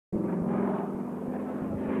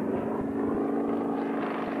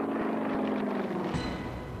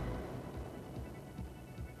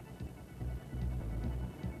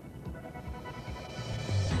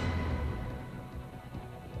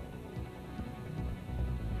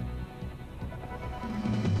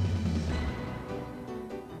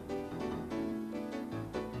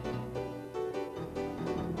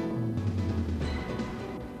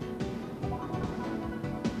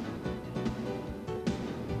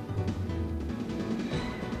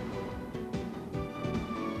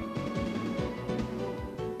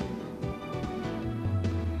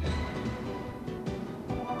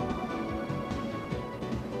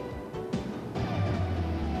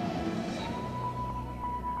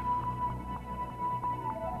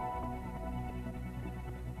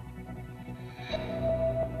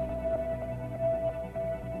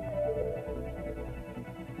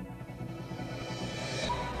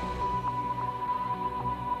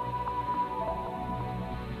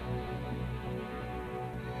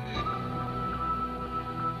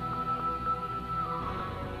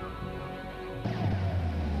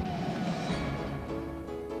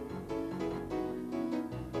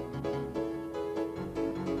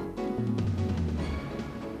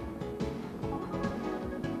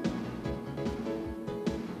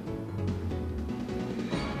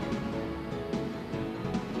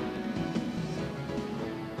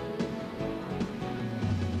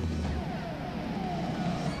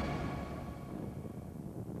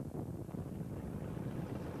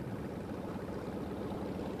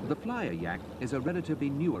The flyer yak is a relatively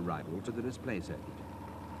new arrival to the display circuit,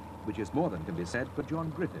 which is more than can be said for John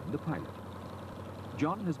Griffin, the pilot.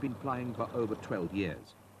 John has been flying for over 12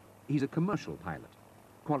 years. He's a commercial pilot,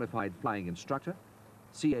 qualified flying instructor,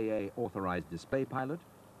 CAA authorized display pilot,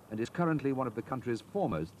 and is currently one of the country's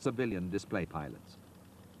foremost civilian display pilots.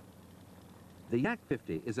 The Yak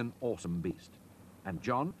 50 is an awesome beast, and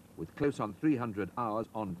John, with close on 300 hours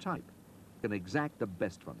on type, can exact the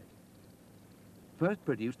best from it. First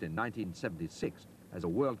produced in 1976 as a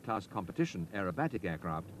world-class competition aerobatic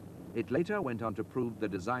aircraft, it later went on to prove the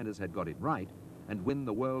designers had got it right and win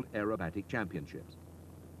the World Aerobatic Championships.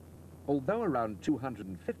 Although around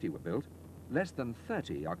 250 were built, less than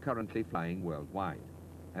 30 are currently flying worldwide,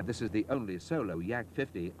 and this is the only solo Yak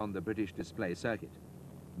 50 on the British display circuit,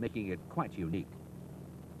 making it quite unique.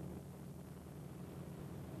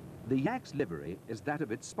 The Yak's livery is that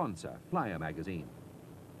of its sponsor, Flyer magazine,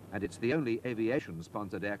 and it's the only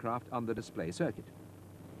aviation-sponsored aircraft on the display circuit.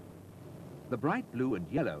 The bright blue and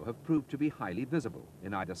yellow have proved to be highly visible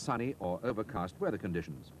in either sunny or overcast weather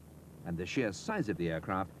conditions, and the sheer size of the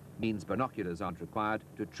aircraft means binoculars aren't required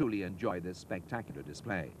to truly enjoy this spectacular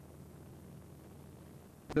display.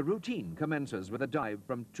 The routine commences with a dive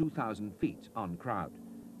from 2,000 feet on crowd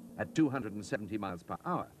at 270 miles per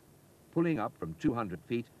hour, pulling up from 200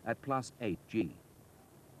 feet at plus 8 G.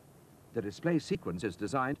 The display sequence is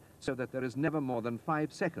designed so that there is never more than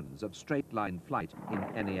 5 seconds of straight-line flight in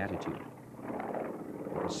any attitude.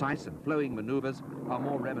 Precise and flowing maneuvers are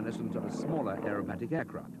more reminiscent of a smaller aerobatic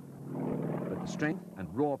aircraft, but the strength and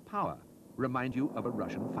raw power remind you of a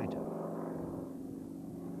Russian fighter.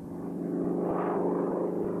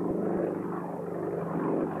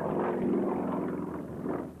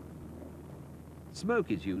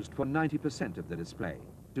 Smoke is used for 90% of the display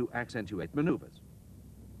to accentuate maneuvers.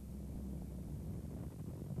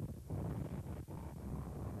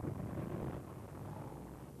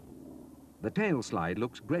 The tail slide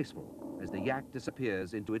looks graceful as the Yak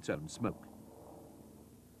disappears into its own smoke.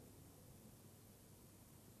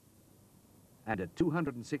 And at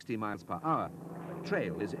 260 miles per hour, a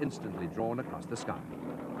trail is instantly drawn across the sky.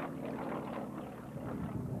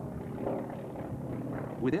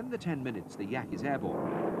 Within the 10 minutes the Yak is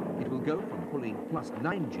airborne, it will go from pulling plus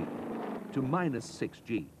 9 G to minus 6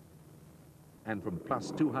 G, and from plus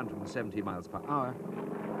 270 miles per hour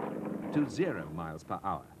to 0 miles per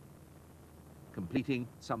hour, completing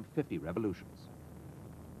some 50 revolutions.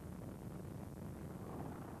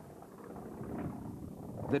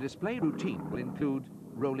 The display routine will include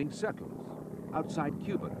rolling circles, outside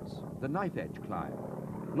cubers, the knife edge climb,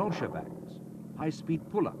 longevags, high-speed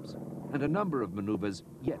pull-ups, and a number of maneuvers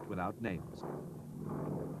yet without names.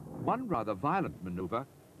 One rather violent maneuver,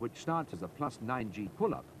 which starts as a plus 9G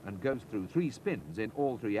pull-up and goes through 3 spins in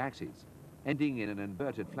all 3 axes, ending in an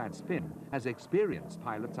inverted flat spin, has experienced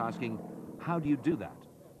pilots asking, how do you do that?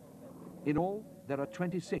 In all, there are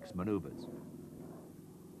 26 maneuvers.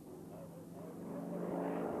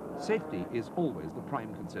 Safety is always the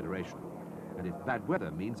prime consideration, and if bad weather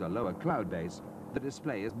means a lower cloud base, the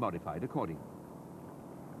display is modified accordingly.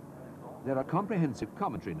 There are comprehensive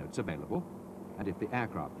commentary notes available, and if the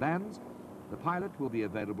aircraft lands, the pilot will be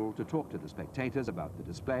available to talk to the spectators about the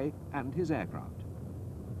display and his aircraft.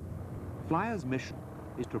 Flyer's mission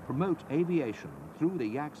is to promote aviation through the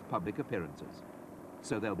Yak's public appearances,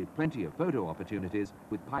 so there'll be plenty of photo opportunities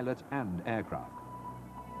with pilot and aircraft.